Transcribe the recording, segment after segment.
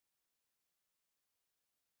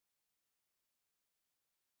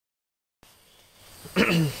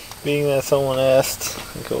being that someone asked, I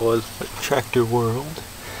think it was Tractor World,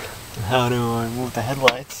 how to remove the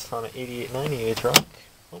headlights on an 8898 truck,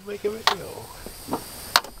 I'll make a video.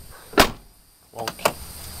 Okay.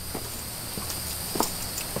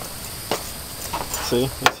 See,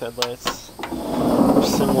 these headlights are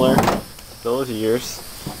similar to those years,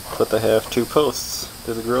 but they have two posts.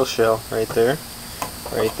 There's a grill shell right there,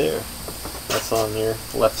 right there. That's on your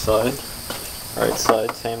left side. Right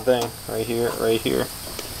side, same thing. Right here, right here.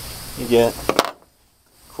 You get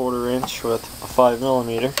 1/4 inch with a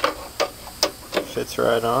 5mm. Fits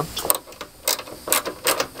right on.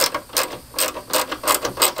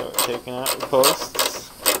 Start taking out your posts.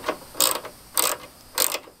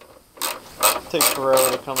 Takes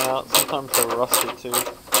forever to come out. Sometimes they're rusted too.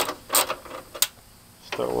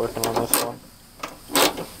 Start working on this one.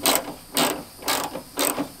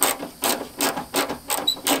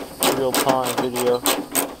 Real time video.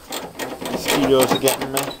 Mosquitoes are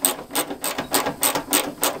getting me.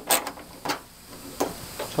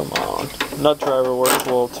 Come on. Nut driver works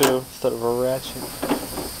well too, instead of a ratchet.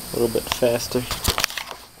 A little bit faster.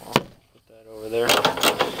 Well, put that over there.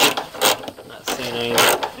 Not seeing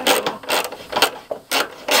anything.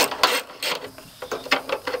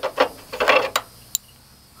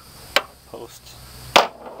 Post.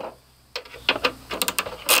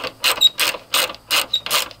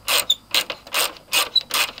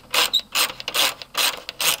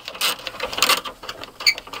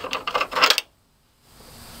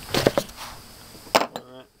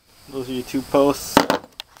 Those are your two posts.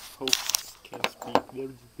 Can't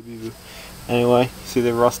speak. Anyway, see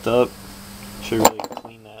they rust up. Should really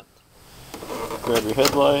clean that. Grab your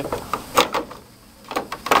headlight.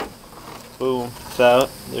 Boom, it's out.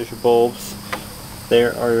 There's your bulbs.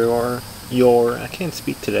 There are your I can't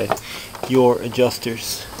speak today. Your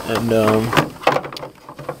adjusters. And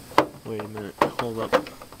wait a minute, hold up.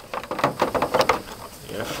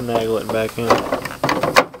 You gotta finagle it back in.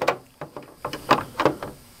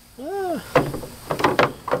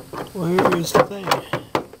 Well, here is the thing.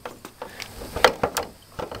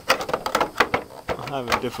 I'm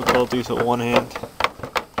having difficulties with one hand,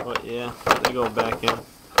 but yeah, they go back in.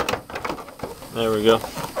 There we go.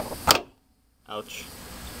 Ouch.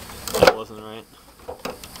 That wasn't right.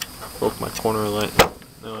 Broke my corner light.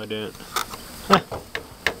 No, I didn't.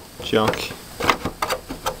 Junk.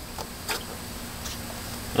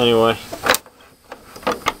 Anyway,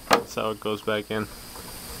 that's how it goes back in.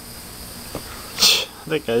 I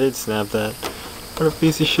think I did snap that. What a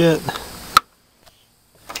piece of shit.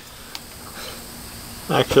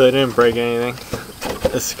 Actually, I didn't break anything.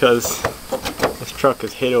 It's because this truck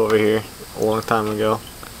is hit over here a long time ago.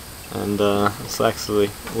 And it's actually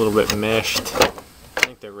a little bit meshed. I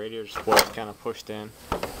think the radiator support's kind of pushed in.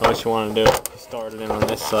 What you want to do is start it in on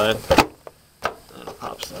this side. And it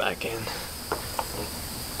pops back in.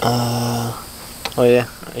 Oh yeah,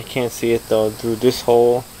 I can't see it though. Through this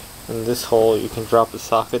hole. In this hole you can drop the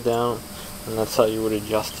socket down, and that's how you would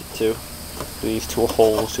adjust it to these two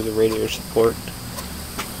holes to the radiator support,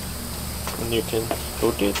 and you can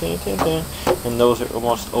go down, and those are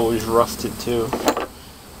almost always rusted too,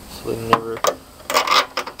 so they never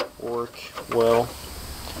work well.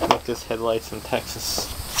 Like this headlight's in Texas,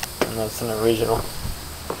 and that's an original.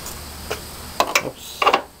 Oops,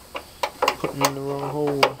 putting in the wrong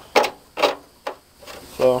hole.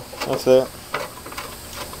 So that's it.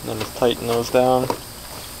 Then just tighten those down,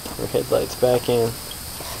 your headlights back in,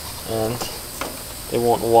 and they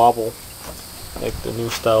won't wobble like the new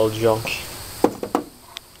style junk.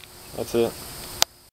 That's it.